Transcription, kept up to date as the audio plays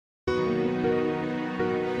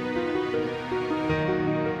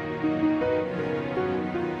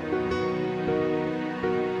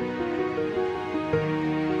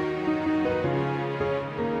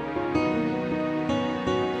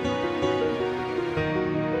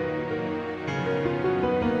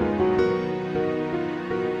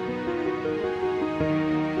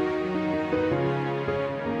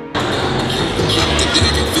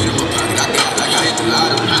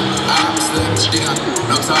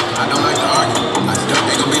No talk, I don't like to argue. I stuck,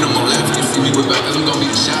 ain't gonna be no more laughing. You see me with back, cause I'm gonna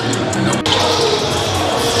be shot. No.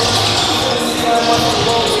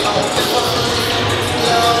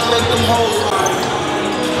 Make them hold.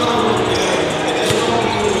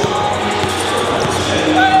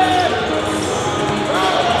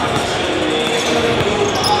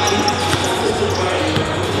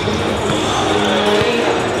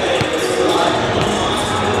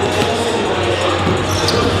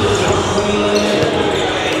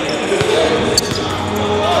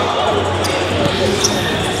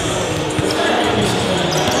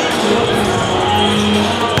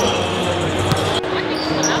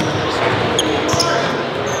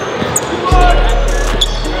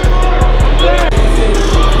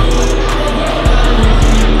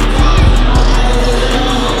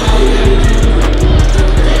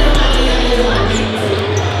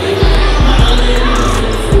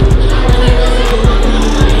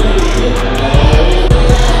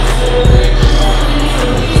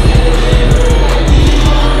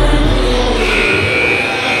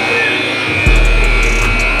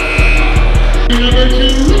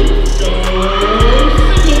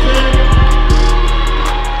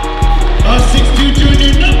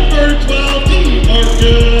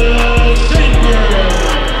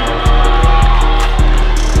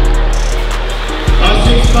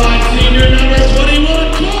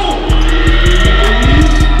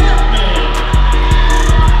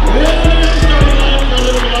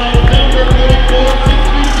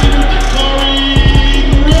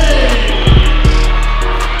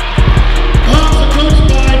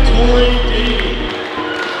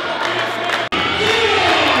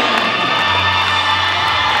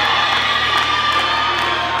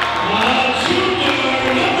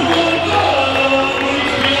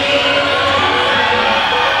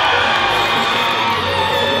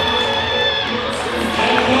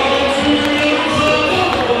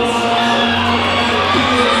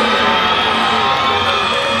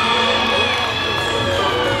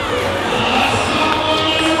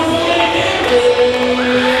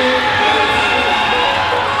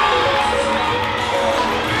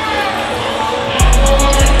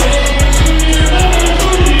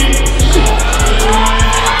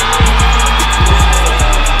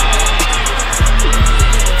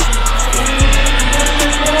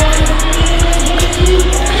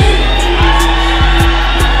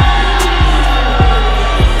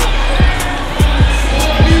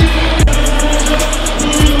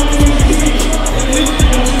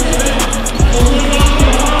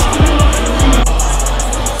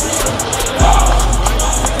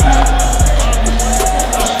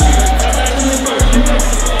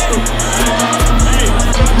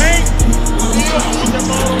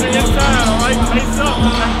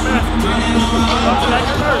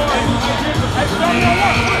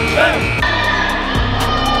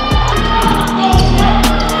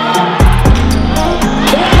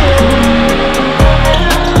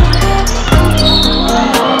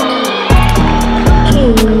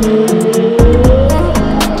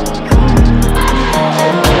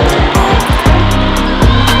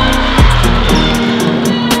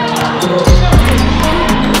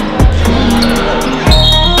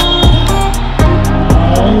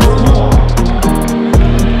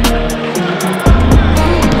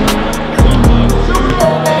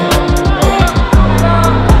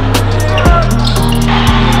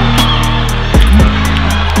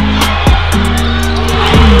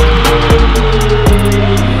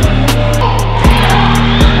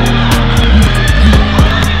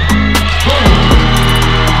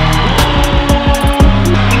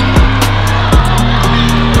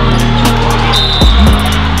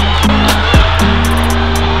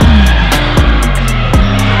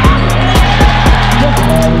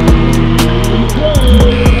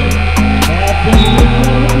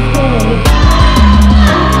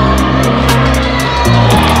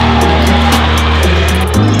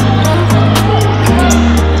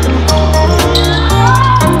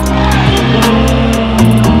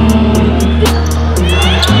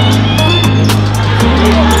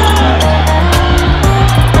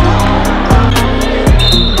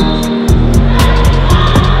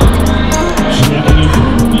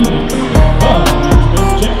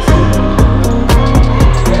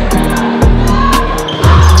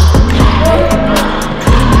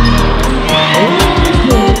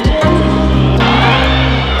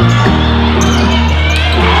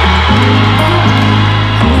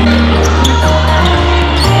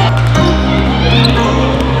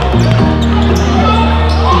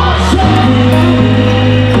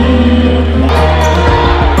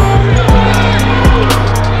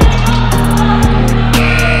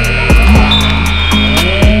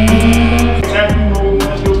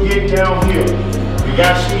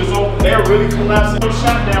 got shooters open. They're really collapsing. No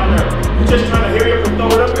shot down there. You're just trying to hurry up and throw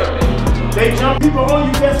it up there. They jump people on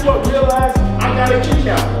you. Guess what? Realize I got a kick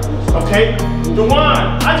out. Okay?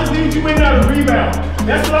 Dewan, I just need you in there to rebound.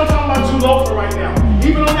 That's what I'm talking about you low for right now.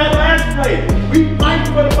 Even on that last play, we fight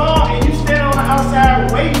for the ball and you stand on the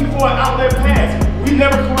outside waiting for an outlet pass. We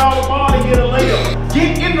never corral the ball and get a layup.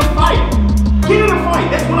 Get in the fight. Get in the fight.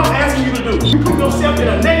 That's what I'm asking you to do. You put yourself in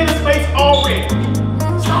a negative space already.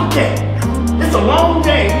 Stop that. It's a long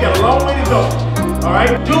game. We got a long way to go. All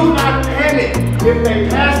right? Do not panic if they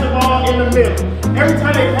pass the ball in the middle. Every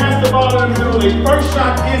time they pass the ball in the middle, their first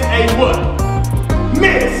shot is a what?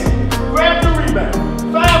 Miss. Grab the rebound.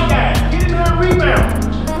 Foul guys. Get in there and rebound.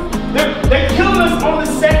 They're killing us on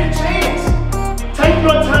the second chance. Take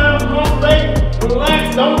your time. Don't play.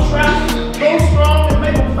 Relax. Don't trap. Go strong and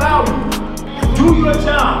make them foul you. Do your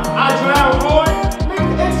job. I drive hard.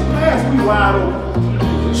 Make the extra pass. We wide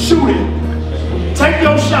open. Shoot it. Take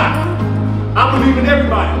your shot. I believe in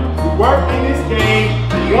everybody. We work in this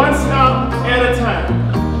game one stop at a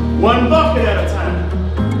time. One bucket at a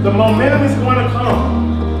time. The momentum is going to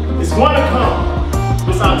come. It's going to come.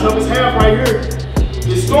 This is our toughest half right here.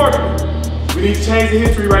 Historically, we need to change the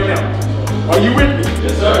history right now. Are you with me?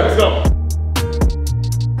 Yes, sir. Let's go.